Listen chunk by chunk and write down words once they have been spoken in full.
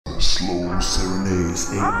Slow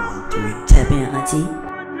serenades, 813. Tap in, auntie.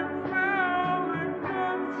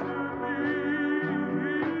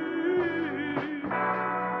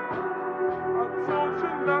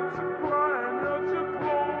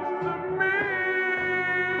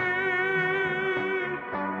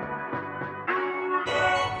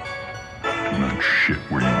 Doing shit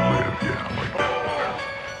where you live, yeah, like that.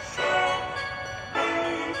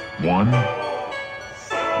 One,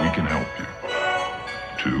 we can help you.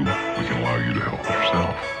 Two, we can allow you to help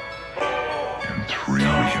yourself. And three,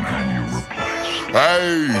 we can have you replaced.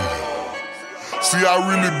 Hey, see, I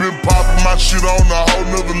really been popping my shit on a whole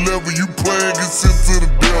nother level. You playing, get sent to the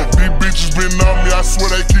devil. These bitches been on me, I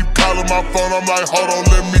swear they keep calling my phone. I'm like, hold on,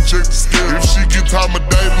 let me check the schedule. If she get time of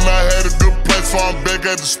day, then I had a good place, so I'm back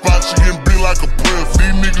at the spot. She getting beat like a press.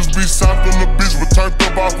 These niggas be soft on the bitch, but turned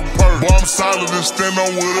up off a perk. Boy, I'm solid and stand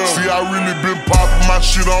on with her. See, I really been popping my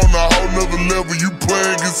shit on a whole nother level. You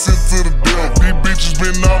playing, get sent to the devil. These bitches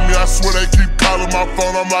been on me, I swear they keep calling my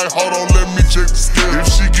phone. I'm like, hold on, let me check the schedule. If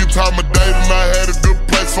she get time of day, then I had a good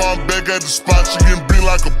place, so I'm back at the spot. She getting beat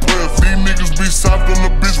like a press. These niggas be soft on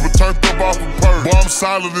the bitch, but turned up off a perk. Boy, I'm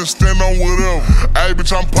solid and stand on with them. Ayy, bitch,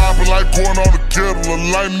 I'm popping like corn on a kettle. A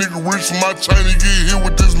lame nigga reach for my chain and get hit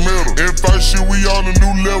with this metal. And first shit, we on the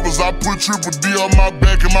new levels. I put triple D on my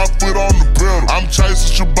back and my foot on the pedal. I'm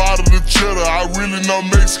chasing ciabatta to cheddar. I really know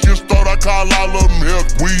Mexicans thought I call all of them hell.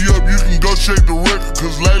 We up, you can go check the record.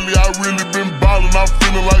 Cause lately I really been ballin', I'm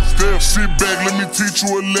feeling like Steph. Sit back, let me teach you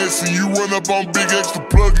a lesson. You run up on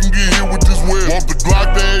BigXthaPlug and get hit with this web. Want the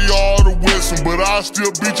Glock, the AR, or the Wesson, but I still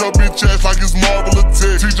beat your bitch ass like it's Marvel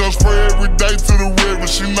Attack. Teach her spray every day to the river.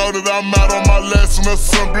 She know that I'm out on my last and her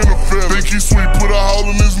son been a fella. Think he sweet, put a hole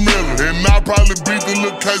in his melon. And I probably beat the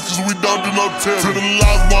little case cause we don't do no telling. To the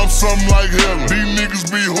lost boy, I'm something like hell. These niggas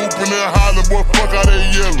be hooping and hollering, boy, fuck how they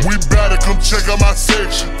yelling. We better come check out my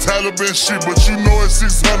section. Taliban shit, but you know it's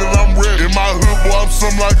 600, I'm ready. In my hood, boy, I'm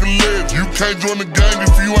something like a legend. You can't join the gang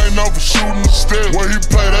if you ain't known for shooting the step. Where he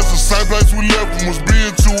play, that's the same place we left him. Was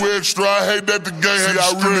being too extra, I hate that the gang had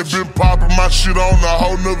I really been popping my shit on a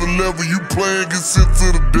whole nother level. You playing, get sent to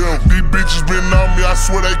the devil. These bitches been on me, I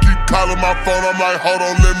swear they keep calling my phone. I'm like, hold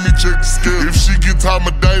on, let me check the schedule. If she get time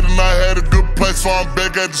of day, then I had a good place, so I'm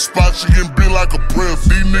back at the spot. She getting beat like a press.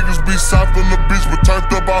 These niggas be soft on the bitch, but turned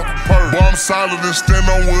up off a perk. Boy, I'm solid and stand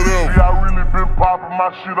on with them. See, I really been popping my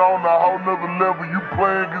shit on a whole nother level. You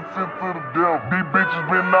playing, get sent to the devil. These bitches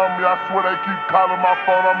been on me, I swear they keep calling my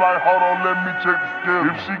phone. I'm like, hold on, let me check the schedule.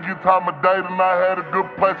 If she get time of day, then I had a good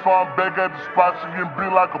place, so I'm back at the spot. She getting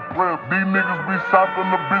beat like a press. These niggas be soft on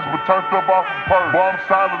the bitch, but turned up off a perk. Boy, I'm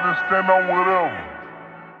solid and stand on with them.